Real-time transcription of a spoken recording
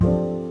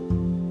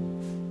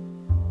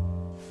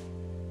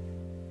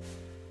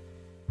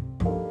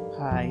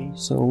Hi,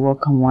 so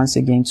welcome once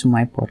again to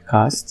my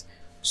podcast.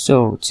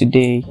 So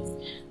today,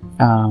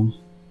 I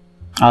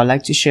would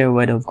like to share a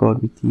word of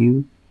God with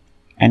you,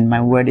 and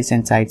my word is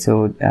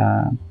entitled,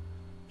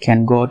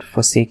 Can God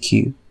Forsake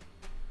You?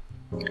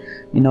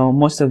 You know,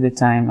 most of the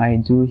time I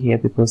do hear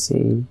people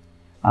say,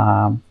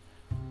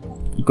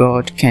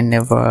 God can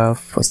never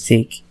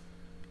forsake.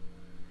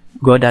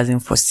 God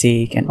doesn't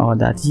forsake and all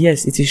that.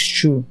 Yes, it is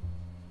true.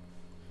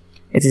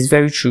 It is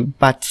very true,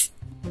 but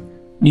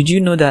did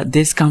you know that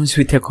this comes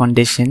with a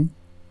condition?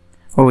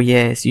 Oh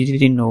yes, you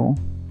didn't know.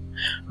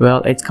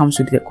 Well, it comes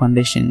with a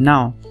condition.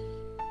 Now,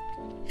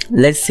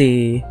 let's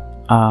say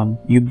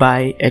you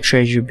buy a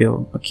treasury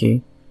bill,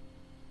 okay?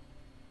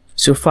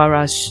 So far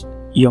as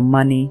your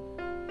money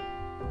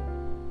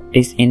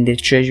is in the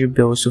treasury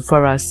bill, so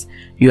far as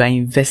you are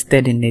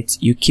invested in it,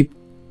 you keep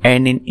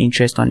earning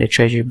interest on the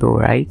treasury bill,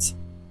 right?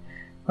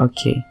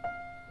 Okay.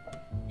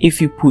 If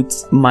you put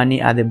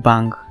money at the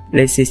bank,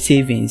 let's say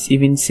savings,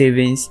 even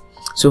savings,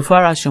 so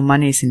far as your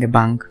money is in the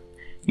bank,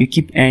 you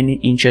keep earning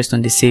interest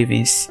on the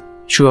savings.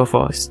 True or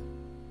false?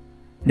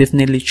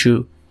 Definitely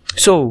true.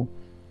 So,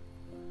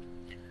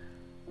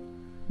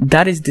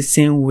 that is the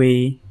same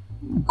way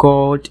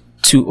God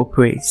too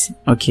operates.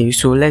 Okay,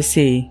 so let's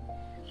say,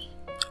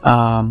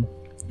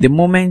 the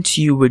moment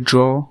you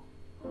withdraw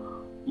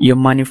your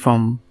money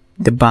from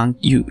the bank,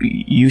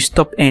 you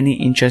stop earning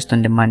interest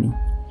on the money.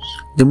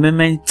 The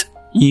moment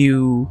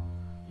you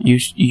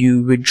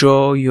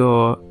withdraw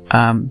your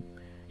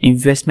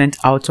investment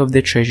out of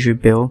the treasury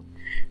bill,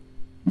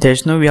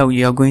 there's no way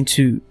you are going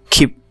to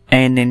keep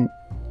earning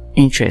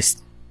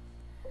interest.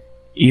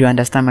 You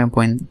understand my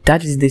point?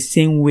 That is the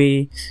same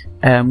way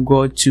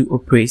God too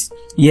operates.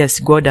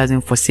 Yes, God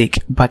doesn't forsake,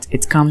 but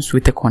it comes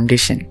with a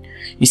condition.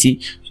 You see,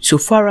 so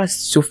far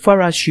as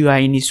you are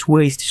in His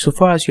ways, so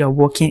far as you are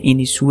walking in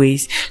His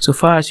ways, so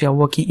far as you are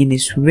walking in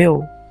His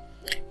will,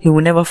 He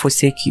will never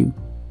forsake you.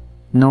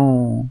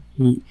 No,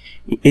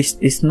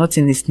 it's not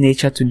in His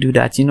nature to do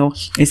that. You know,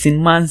 it's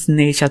in man's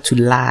nature to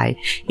lie.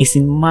 It's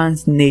in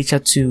man's nature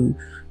to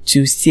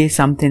say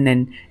something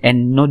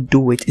and not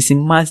do it. It's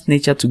in man's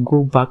nature to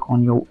go back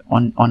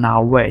on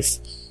our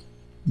words.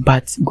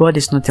 But God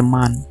is not a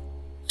man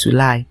to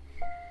lie.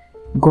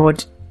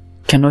 God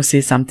cannot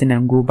say something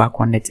and go back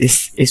on it.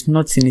 It's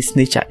not in His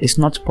nature. It's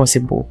not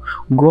possible.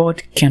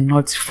 God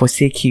cannot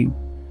forsake you.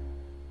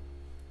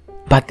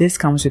 But this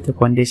comes with a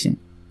condition.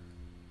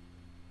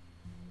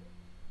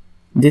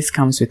 This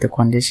comes with a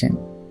condition.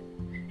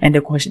 And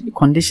the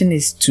condition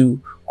is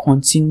to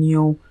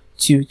continue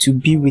to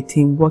be with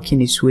Him, walk in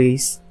His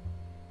ways,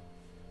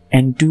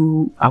 and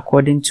do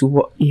according to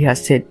what He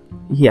has said,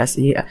 He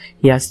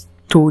has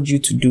told you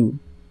to do.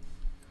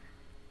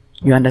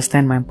 You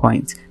understand my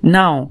point?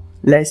 Now,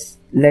 let's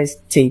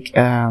take,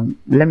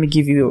 let me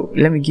give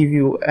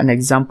you an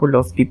example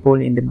of people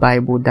in the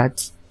Bible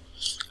that,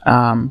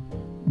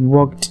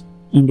 walked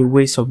in the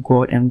ways of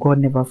God and God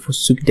never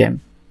forsook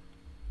them.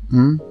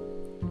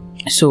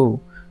 So,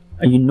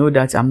 you know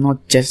that I'm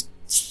not just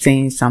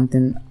saying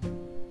something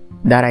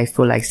that I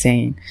feel like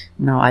saying.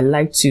 Now, I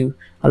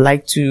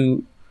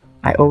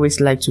always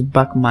like to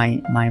back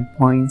my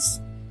points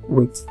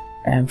with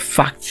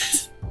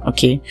facts.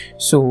 Okay.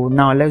 So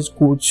now let's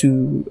go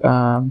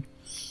to,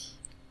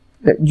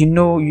 you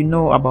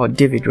know about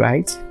David,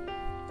 right?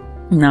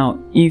 Now,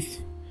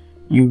 if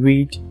you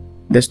read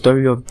the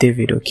story of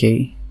David,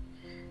 okay,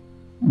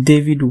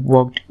 David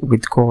walked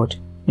with God.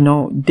 You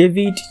know,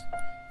 David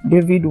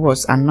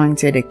was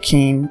anointed a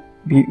king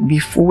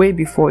way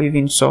before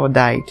even Saul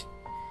died.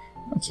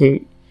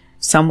 Okay,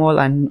 Samuel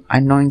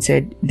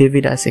anointed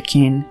David as a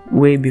king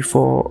way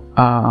before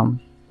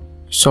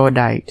Saul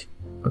died.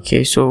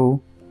 Okay,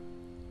 so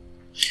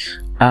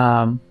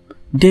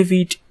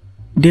David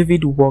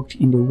walked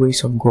in the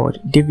ways of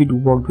God. David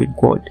walked with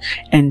God,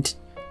 and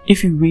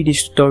if you read his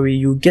story,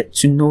 you get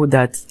to know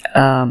that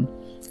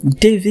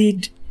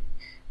David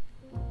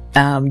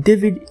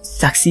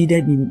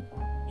succeeded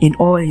in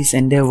all his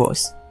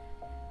endeavors.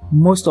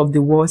 Most of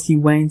the wars he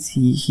went,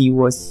 he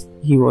was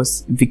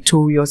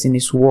victorious in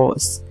his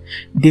wars.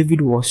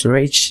 David was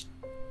rich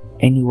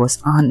and he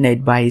was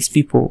honored by his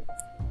people.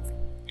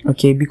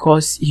 Okay,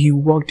 because he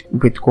walked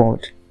with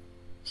God.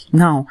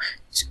 Now,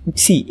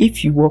 see,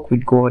 if you walk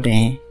with God,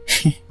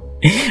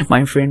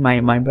 my friend,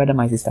 my brother,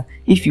 my sister,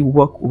 if you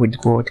walk with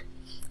God,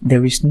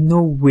 there is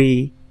no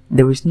way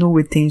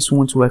things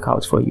won't work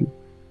out for you.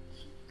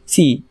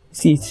 See,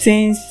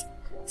 since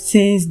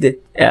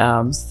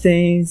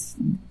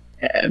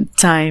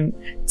time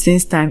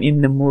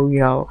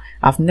immemorial,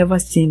 I've never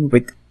seen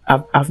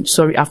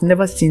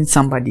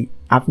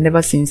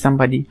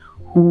somebody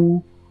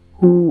who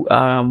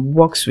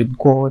walks with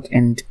God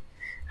and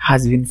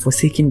has been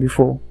forsaken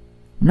before.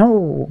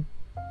 No,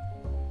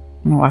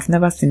 I've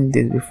never seen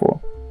this before.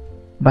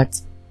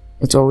 But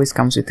it always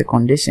comes with a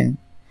condition,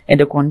 and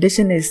the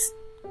condition is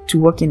to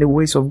walk in the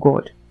ways of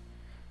God.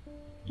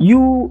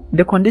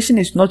 The condition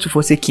is not to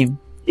forsake Him.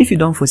 If you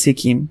don't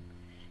forsake Him,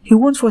 He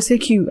won't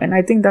forsake you. And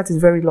I think that is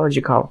very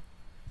logical.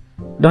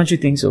 Don't you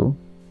think so?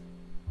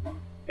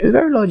 It's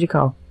very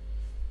logical.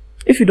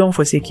 If you don't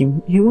forsake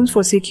him, he won't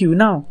forsake you.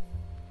 Now,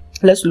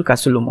 let's look at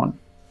Solomon.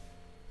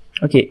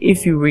 Okay,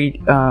 if you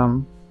read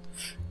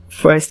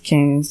First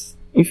Kings,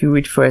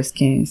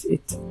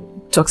 it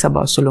talks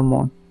about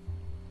Solomon.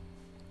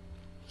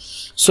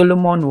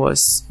 Solomon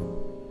was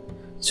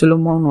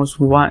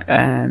one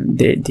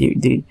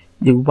the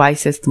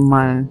wisest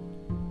man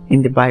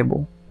in the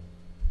Bible.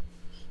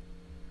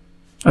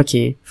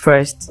 Okay,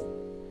 first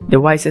the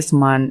wisest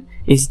man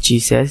is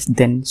Jesus,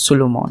 then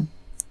Solomon.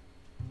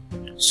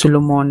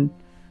 Solomon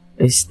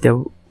is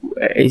the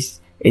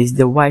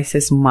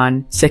wisest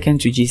man,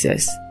 second to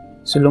Jesus.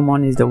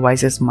 Solomon is the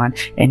wisest man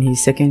and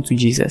he's second to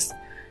Jesus.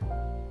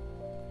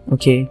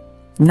 Okay,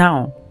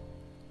 now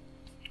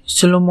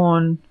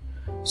Solomon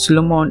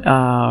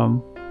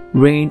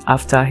reigned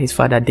after his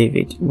father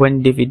David.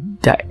 When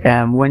David died,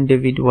 when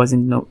David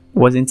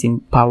wasn't in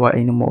power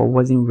anymore,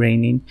 wasn't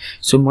reigning,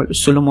 so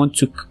Solomon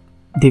took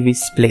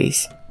David's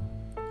place.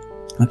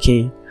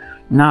 Okay,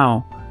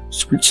 now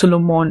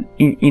Solomon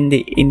in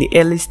the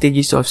early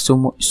stages of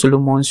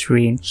Solomon's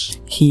reign,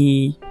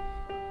 he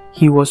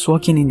was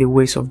walking in the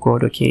ways of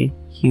God. Okay,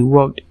 he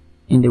walked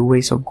in the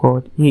ways of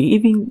God. He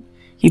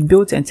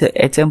built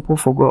a temple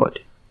for God.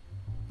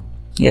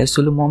 Yeah,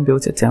 Solomon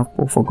built a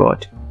temple for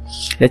God.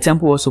 The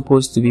temple was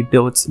supposed to be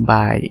built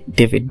by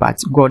David,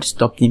 but God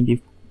stopped him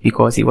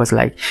because he was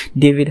like,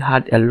 David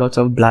had a lot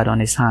of blood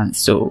on his hands,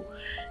 so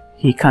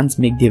he can't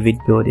make David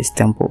build his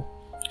temple.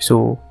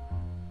 So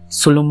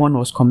Solomon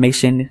was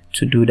commissioned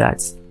to do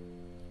that.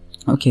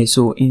 Okay,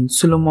 so in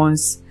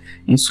Solomon's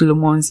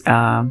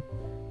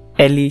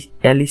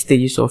early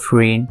stages of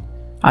reign,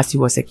 as he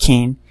was a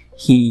king,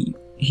 he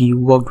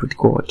worked with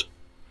God.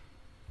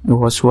 He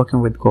was working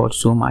with God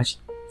so much.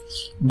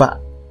 But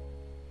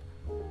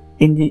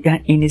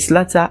in his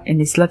latter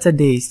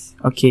days,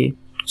 okay,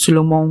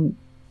 Solomon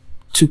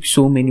took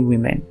so many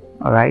women.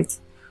 All right,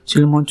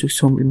 Solomon took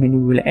so many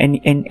women,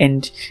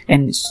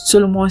 and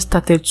Solomon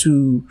started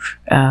to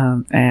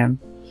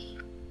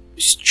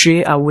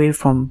stray away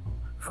from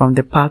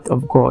the path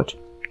of God.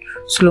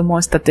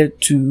 Solomon started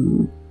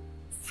to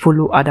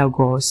follow other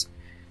gods.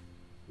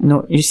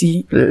 No, you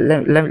see,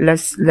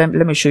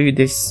 let me show you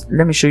this.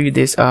 Let me show you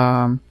this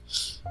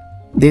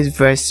this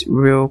verse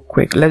real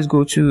quick. Let's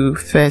go to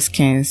First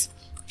Kings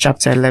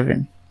chapter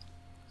 11.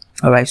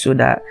 All right, so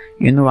that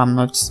you know I'm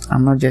not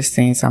just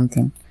saying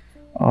something,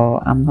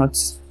 or I'm not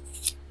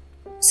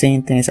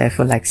saying things I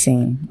feel like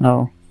saying.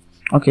 No.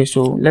 Okay,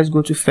 so let's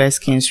go to First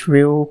Kings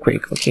real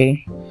quick.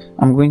 Okay,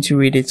 I'm going to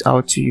read it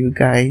out to you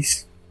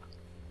guys.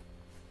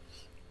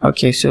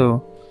 Okay,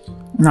 so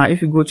now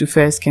if you go to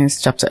First Kings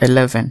chapter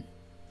 11,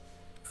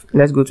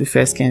 let's go to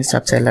First Kings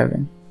chapter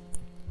 11.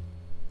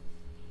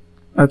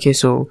 Okay,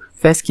 so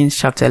First Kings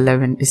chapter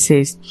 11, it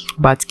says,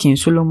 but King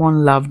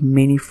Solomon loved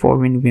many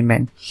foreign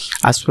women,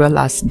 as well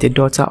as the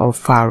daughter of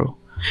Pharaoh,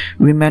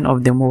 women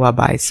of the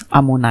Moabites,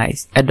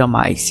 Ammonites,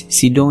 Edomites,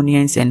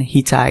 Sidonians, and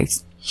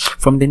Hittites,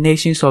 from the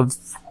nations of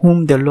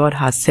whom the Lord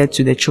has said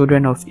to the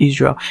children of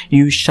Israel,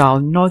 you shall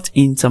not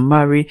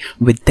intermarry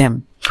with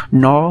them,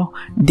 nor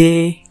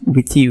they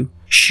with you.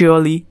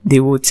 Surely they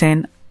will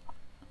turn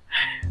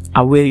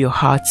away your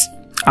hearts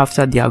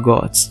after their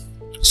gods.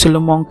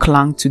 Solomon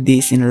clung to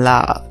this in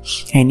love,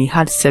 and he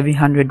had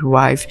 700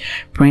 wives,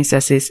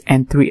 princesses,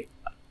 and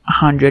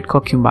 300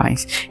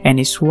 concubines, and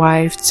his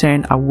wife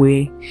turned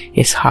away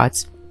his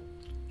heart.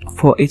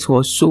 For it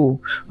was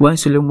so, when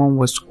Solomon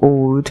was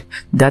old,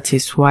 that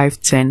his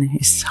wife turned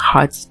his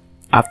heart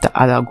after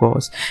other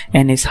gods,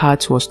 and his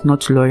heart was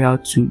not loyal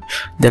to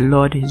the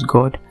Lord his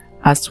God,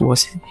 as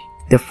was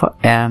the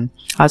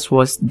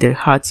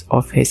heart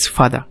of his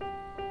father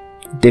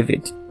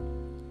David.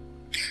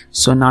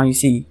 So now you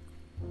see,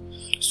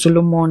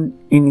 Solomon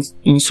in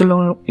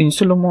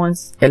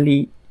Solomon's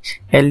early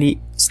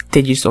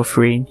stages of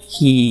reign,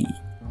 he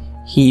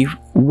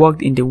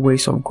walked in the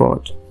ways of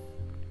God.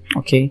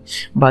 Okay,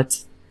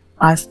 but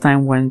as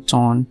time went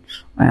on,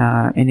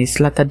 in his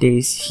latter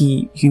days,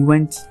 he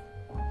went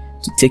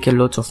to take a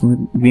lot of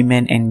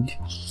women, and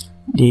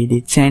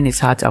they turned his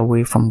heart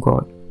away from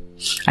God.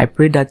 I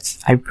pray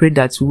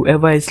that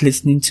whoever is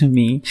listening to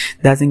me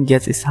doesn't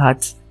get his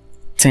heart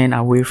turned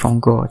away from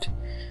God.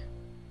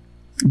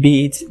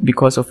 Be it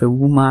because of a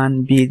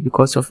woman, be it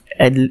because of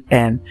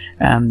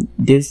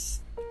this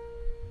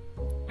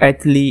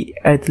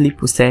earthly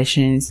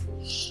possessions,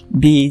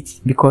 be it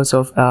because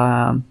of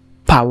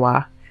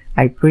power.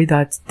 I pray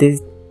that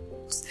this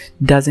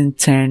doesn't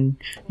turn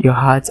your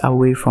heart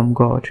away from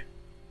God.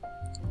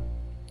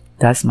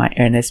 That's my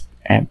earnest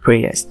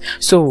prayers.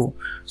 So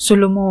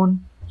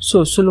Solomon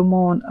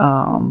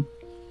clung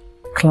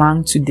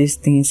to these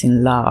things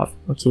in love,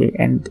 okay,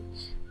 and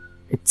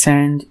it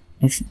turned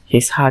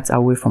his heart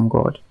away from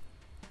God.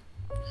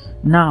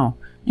 Now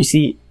you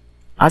see,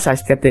 as I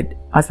started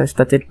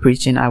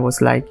preaching, I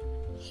was like,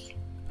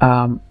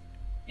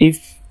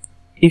 if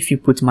you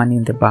put money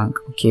in the bank,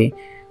 okay,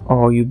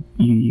 or you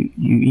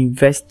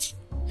invest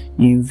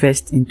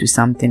into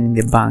something in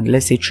the bank,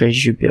 let's say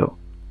treasury bill,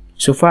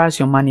 so far as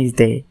your money is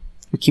there,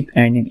 you keep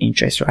earning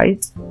interest,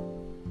 right?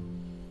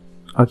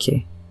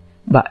 Okay,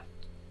 but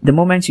the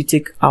moment you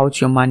take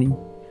out your money,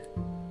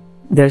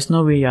 there's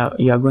no way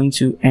you are going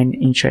to earn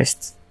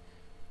interest,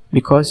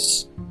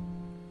 because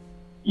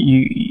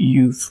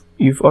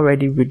you've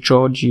already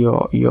withdrawn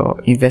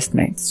your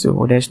investment.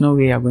 So there's no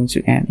way you're going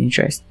to earn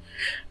interest.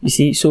 You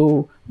see,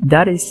 so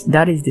that is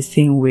the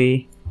same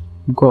way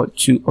God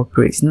too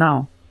operates.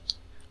 Now,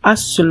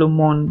 as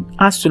Solomon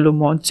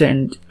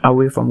turned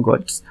away from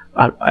God,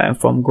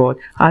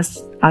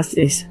 as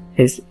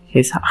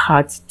his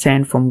heart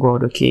turned from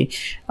God. Okay,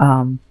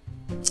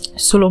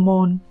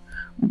 Solomon.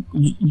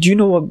 Do you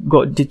know what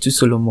God did to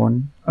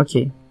Solomon?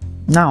 Okay,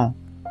 now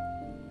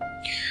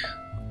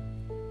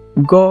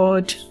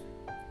God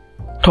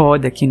tore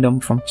the kingdom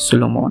from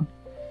Solomon.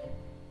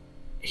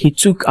 He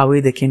took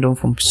away the kingdom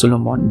from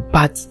Solomon,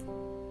 but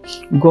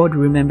God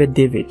remembered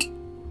David.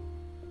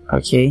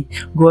 Okay,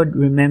 God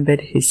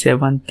remembered his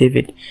servant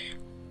David.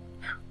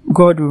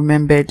 God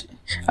remembered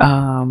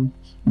the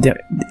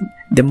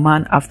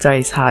man after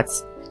his heart.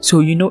 So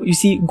you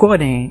see,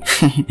 God.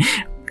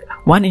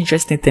 One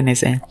interesting thing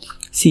is,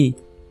 see,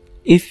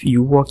 if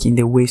you walk in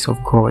the ways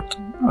of God,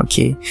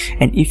 okay,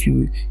 and if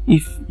you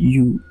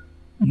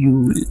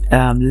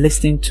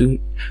listen to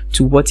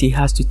what He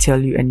has to tell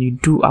you, and you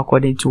do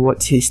according to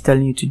what He's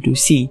telling you to do,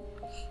 see,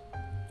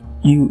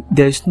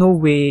 there's no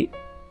way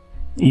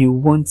you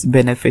won't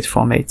benefit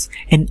from it.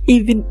 And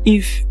even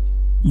if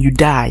you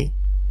die,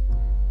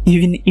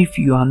 even if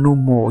you are no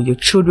more, your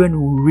children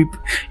will reap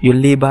your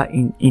labor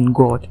in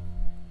God.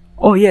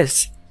 Oh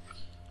yes,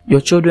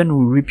 your children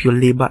will reap your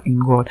labor in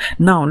God.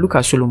 Now look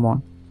at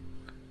Solomon.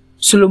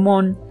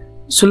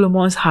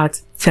 Solomon's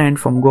heart turned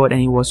from God,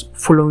 and he was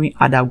following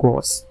other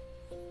gods.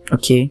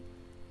 Okay,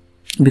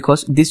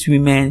 because these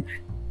women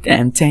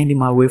turned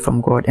him away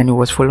from God, and he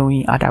was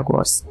following other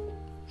gods.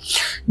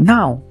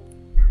 Now,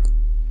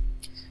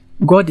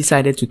 God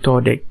decided to tear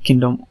the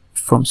kingdom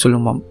from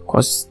Solomon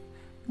because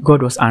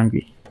God was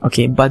angry.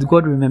 Okay, but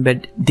God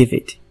remembered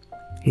David,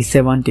 his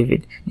servant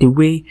David. The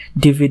way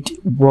David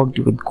walked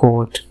with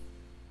God,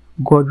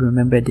 God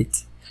remembered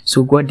it.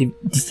 So God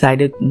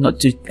decided not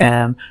to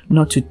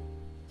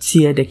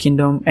tear the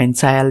kingdom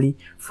entirely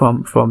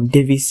from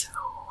David's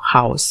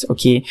house.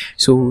 Okay,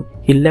 so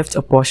He left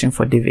a portion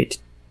for David.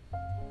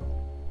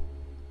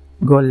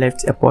 God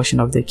left a portion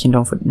of the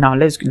kingdom for. Now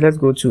let's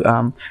go to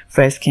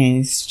 1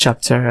 Kings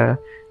chapter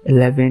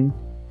 11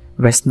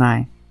 verse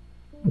 9.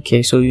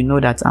 Okay, so you know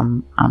that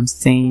I'm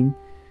saying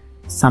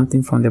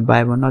something from the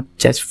Bible, not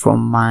just from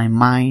my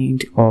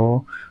mind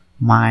or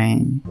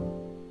my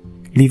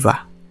liver.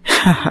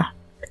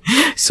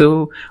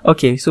 So 1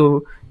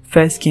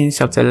 Kings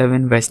chapter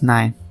 11 verse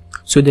 9.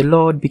 So the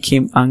Lord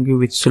became angry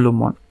with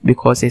Solomon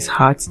because his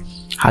heart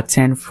had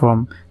turned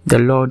from the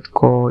Lord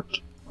God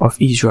of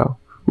Israel,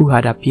 who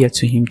had appeared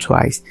to him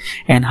twice,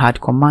 and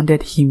had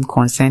commanded him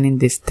concerning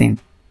this thing,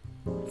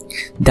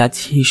 that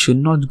he should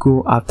not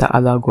go after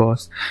other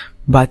gods,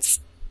 but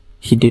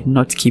he did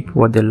not keep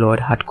what the Lord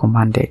had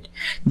commanded.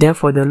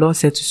 Therefore the Lord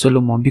said to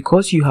Solomon,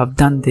 because you have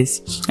done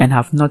this, and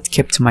have not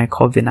kept my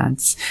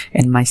covenants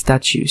and my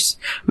statutes,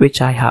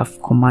 which I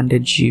have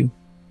commanded you,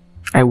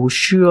 I will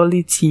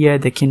surely tear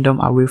the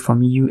kingdom away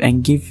from you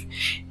and give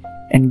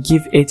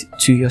it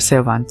to your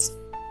servants.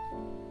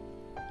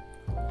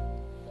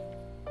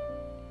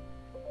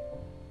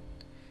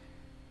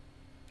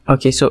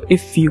 Okay, so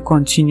if you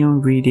continue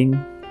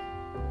reading,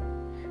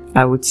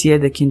 I will tear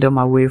the kingdom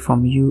away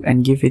from you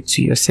and give it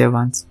to your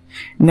servants.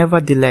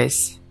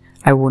 Nevertheless,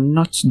 I will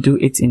not do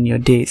it in your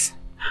days,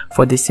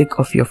 for the sake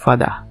of your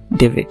father,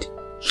 David.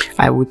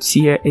 I will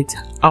tear it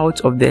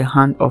out of the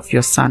hand of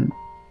your son.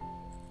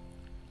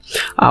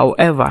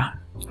 However,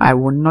 I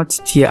will not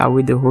tear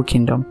away the whole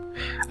kingdom.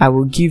 I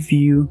will give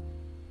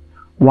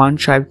one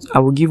tribe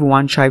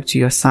to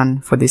your son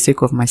for the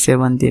sake of my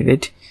servant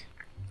David.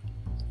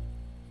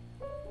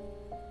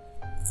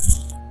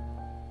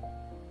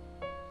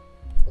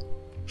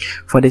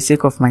 For the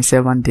sake of my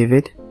servant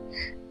David,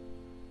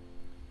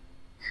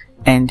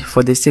 and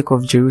for the sake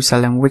of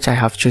Jerusalem, which I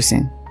have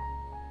chosen.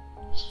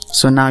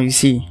 So now you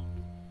see,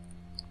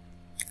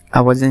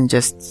 I wasn't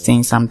just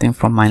saying something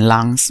from my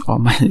lungs or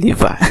my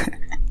liver.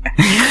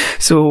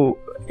 So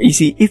you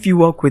see, if you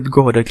walk with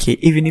God, okay,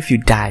 even if you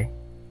die,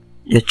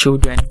 your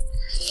children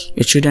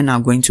are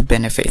going to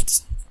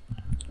benefit.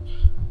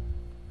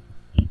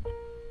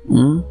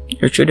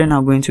 Your children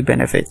are going to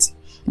benefit.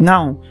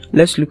 Now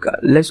let's look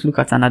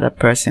at another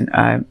person,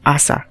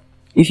 Asa.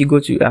 If you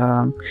go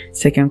to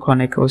 2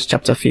 Chronicles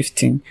chapter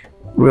 15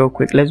 real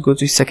quick. Let's go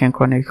to 2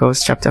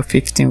 Chronicles chapter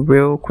 15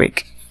 real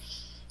quick.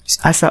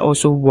 Asa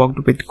also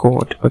walked with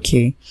God,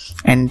 okay?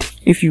 And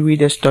if you read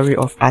the story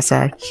of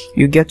Asa,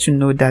 you get to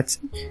know that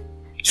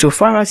so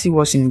far as he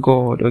was in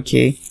God,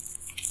 okay,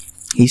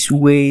 his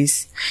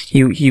ways,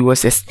 he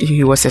was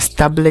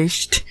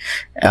established.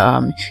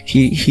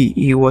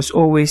 He was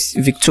always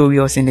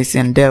victorious in his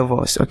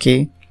endeavors,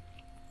 okay?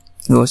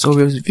 He was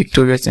always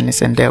victorious in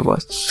his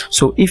endeavors.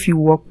 So if you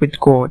walk with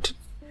God,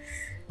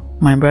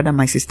 my brother,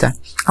 my sister,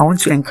 I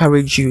want to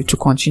encourage you to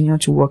continue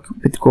to work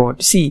with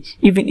God. See,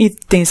 even if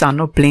things are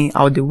not playing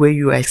out the way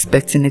you are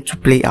expecting it to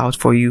play out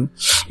for you,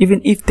 even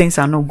if things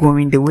are not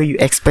going the way you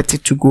expect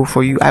it to go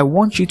for you, I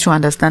want you to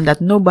understand that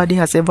nobody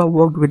has ever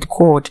worked with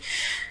God.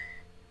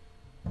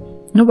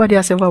 Nobody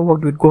has ever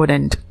worked with God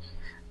and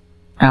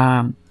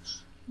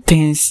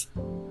things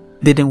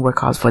didn't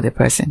work out for the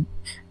person.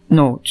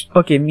 No,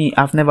 okay, me,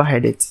 I've never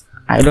heard it.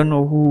 I don't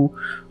know who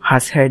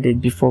has heard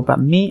it before, but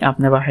me, I've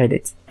never heard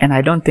it. And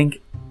I don't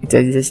think it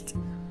exists.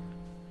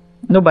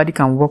 Nobody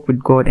can walk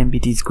with God and be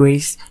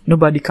disgraced.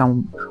 Nobody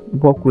can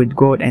walk with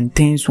God and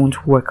things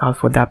won't work out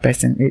for that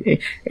person.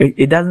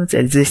 It doesn't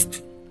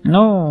exist.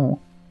 No.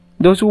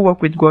 Those who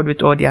walk with God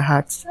with all their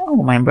hearts,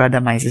 oh, my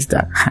brother, my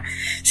sister.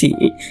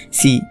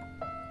 see,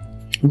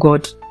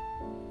 God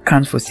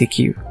can't forsake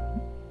you.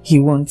 He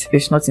won't.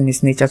 It's not in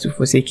his nature to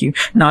forsake you.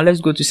 Now let's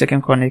go to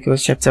 2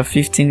 Chronicles chapter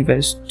 15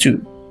 verse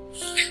 2.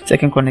 2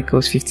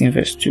 Chronicles 15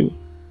 verse 2.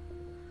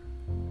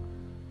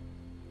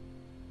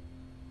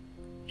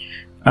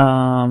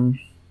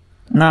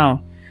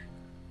 Now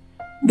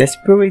the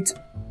Spirit,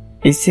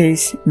 it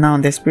says, now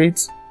the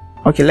Spirit,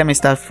 okay, let me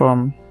start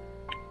from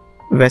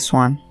verse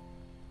 1.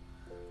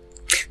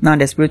 Now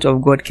the Spirit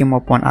of God came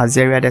upon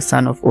Azariah the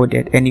son of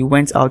Oded, and he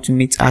went out to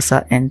meet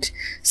Asa and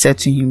said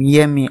to him,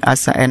 hear me,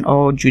 Asa, and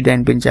all Judah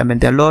and Benjamin,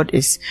 the Lord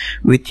is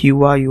with you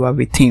while you are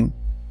with him.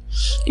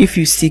 If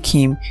you seek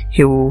him,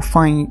 he will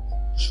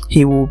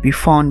be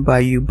found by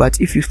you,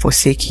 but if you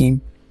forsake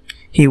him,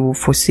 he will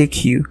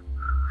forsake you.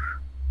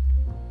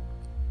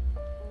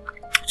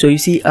 So you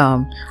see,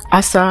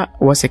 Asa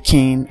was a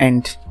king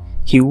and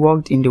he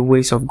walked in the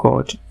ways of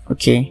God.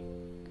 Okay.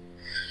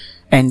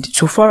 And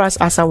so far as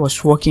Asa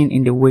was walking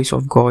in the ways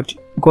of God,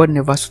 God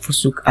never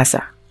forsook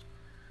Asa.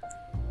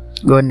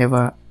 God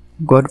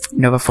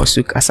never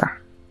forsook Asa.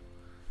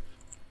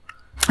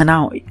 And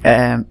now,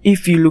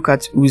 if you look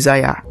at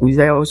Uzziah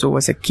also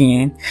was a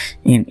king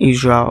in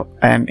Israel,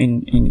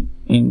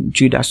 in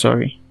Judah,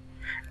 sorry.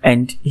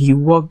 And he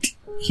walked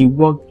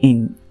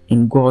in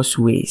God's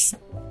ways.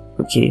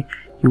 Okay.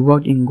 He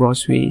walked in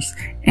God's ways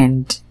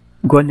and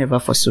God never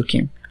forsook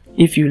him.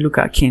 If you look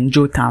at King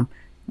Jotham,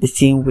 the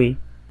same way.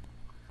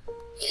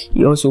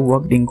 He also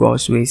walked in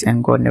God's ways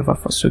and God never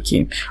forsook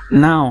him.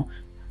 Now,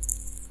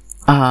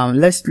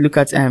 let's look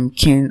at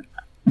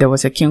there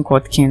was a king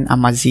called King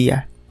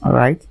Amaziah.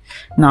 Alright.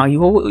 Now,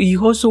 he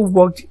also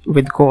walked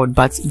with God,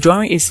 but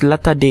during his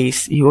latter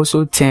days, he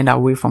also turned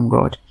away from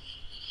God.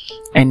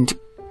 And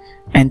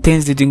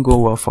things didn't go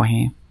well for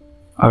him.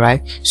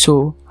 Alright.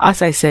 So,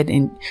 as I said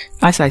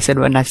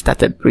when I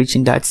started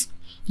preaching that,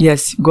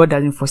 yes, God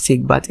doesn't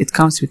forsake, but it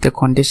comes with a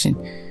condition.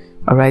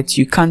 Alright.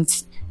 You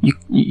can't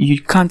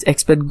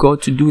expect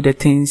God to do the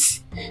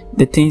things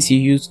he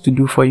used to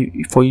do for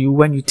you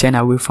when you turn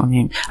away from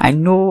him. I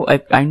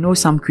know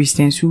some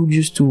Christians who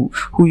used to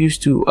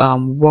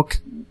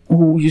walk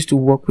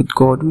with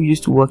God, who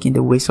used to walk in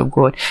the ways of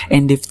God,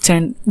 and they've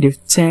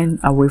turned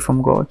away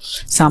from God.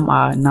 Some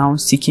are now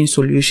seeking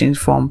solutions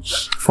from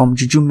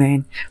juju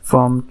men,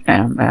 from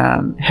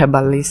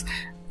herbalists.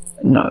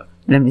 No,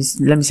 let me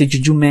say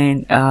juju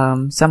men.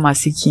 Some are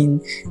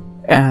seeking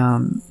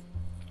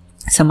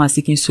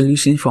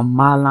solutions from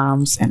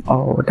malams and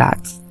all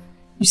that.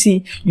 You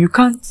see, you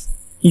can't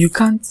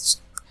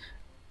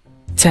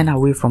turn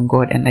away from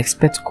God and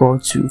expect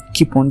God to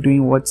keep on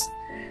doing what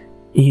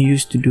he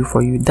used to do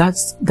for you.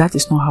 That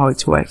is not how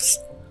it works.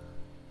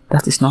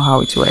 That is not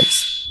how it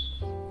works.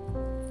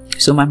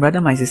 So my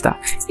brother, my sister,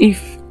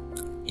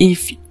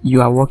 if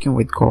you are working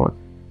with God,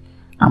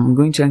 I'm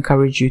going to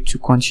encourage you to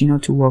continue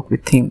to work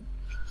with him.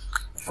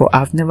 For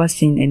I've never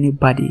seen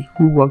anybody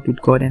who worked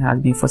with God and has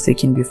been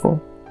forsaken before.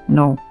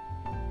 No,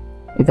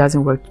 it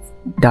doesn't work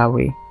that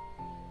way.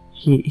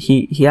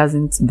 He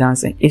hasn't done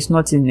it. It's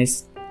not in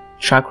his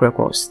track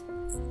records.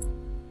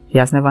 He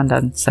has never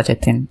done such a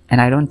thing, and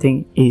I don't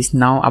think he's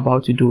now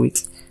about to do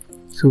it.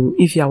 So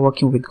if you are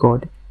working with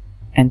God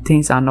and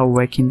things are not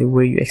working the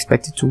way you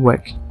expect it to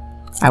work,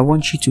 I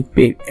want you to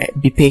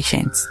be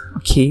patient.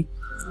 Okay,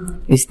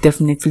 it's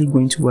definitely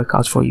going to work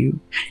out for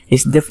you.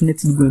 It's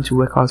definitely going to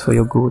work out for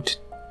your good.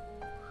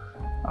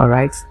 All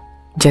right,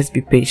 just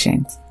be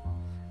patient.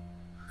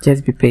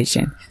 Just be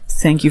patient.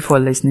 Thank you for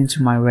listening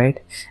to my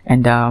word,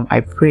 and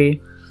I pray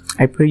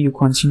you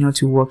continue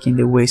to walk in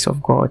the ways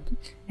of God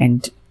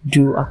and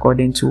do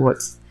according to what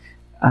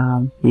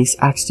he's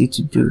asked you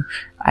to do.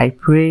 I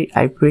pray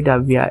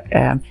that we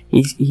are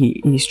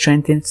he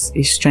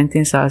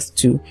strengthens us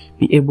to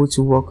be able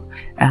to walk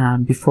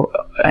before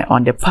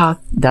on the path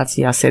that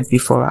he has set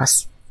before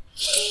us.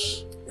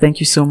 Thank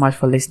you so much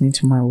for listening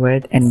to my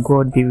word, and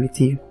God be with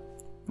you.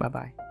 Bye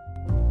bye.